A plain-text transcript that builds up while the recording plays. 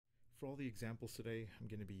For all the examples today, I'm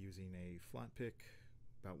going to be using a flat pick,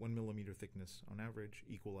 about 1 millimeter thickness on average,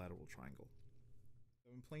 equilateral triangle.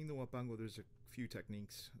 So in playing the huapango, there's a few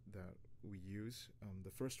techniques that we use. The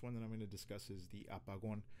first one that I'm going to discuss is the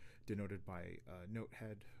apagón, denoted by a note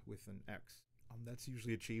head with an X. That's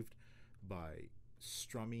usually achieved by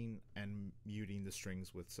strumming and muting the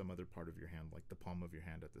strings with some other part of your hand, like the palm of your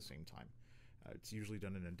hand at the same time. It's usually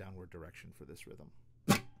done in a downward direction for this rhythm,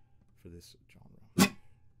 for this genre.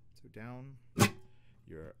 So down,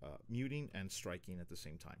 you're muting and striking at the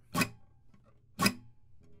same time,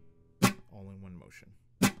 all in one motion.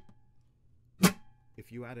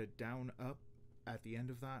 If you add a down up at the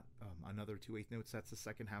end of that, another 2/8 notes, that's the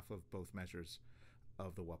second half of both measures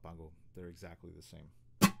of the huapango. They're exactly the same.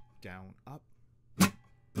 Down, up.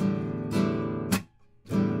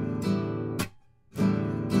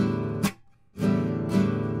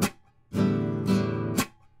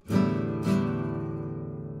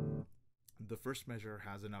 The first measure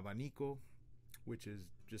has an abanico, which is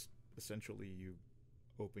just essentially you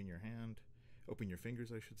open your hand, open your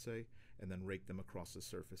fingers, I should say, and then rake them across the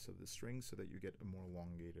surface of the string so that you get a more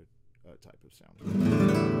elongated type of sound.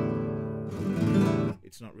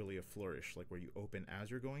 It's not really a flourish, like where you open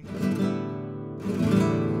as you're going.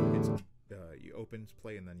 It's you open,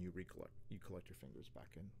 play, and then you recollect. You collect your fingers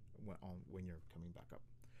back in when you're coming back up.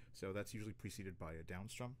 So that's usually preceded by a down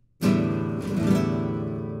strum.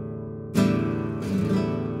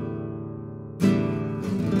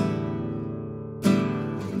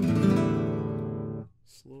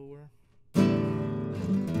 Slower.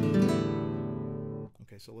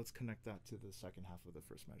 Okay, so let's connect that to the second half of the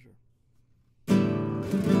first measure.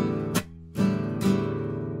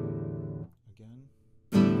 Again.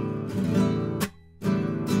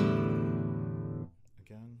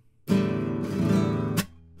 Again.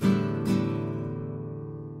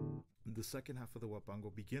 The second half of the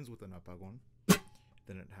huapango begins with an apagón.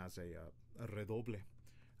 Then it has a redoble,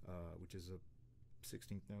 which is a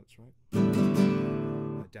 16th notes, right?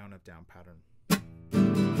 A down, up, down pattern.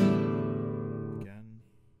 Again.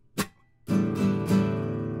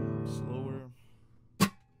 Slower.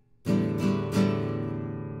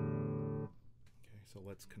 Okay, so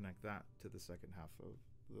let's connect that to the second half of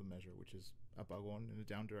the measure, which is apagón in a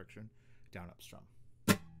down direction, down, up strum.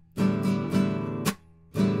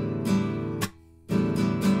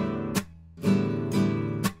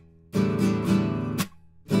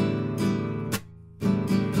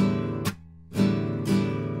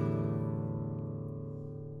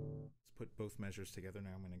 Put both measures together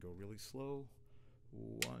now. I'm going to go really slow.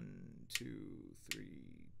 1, 2,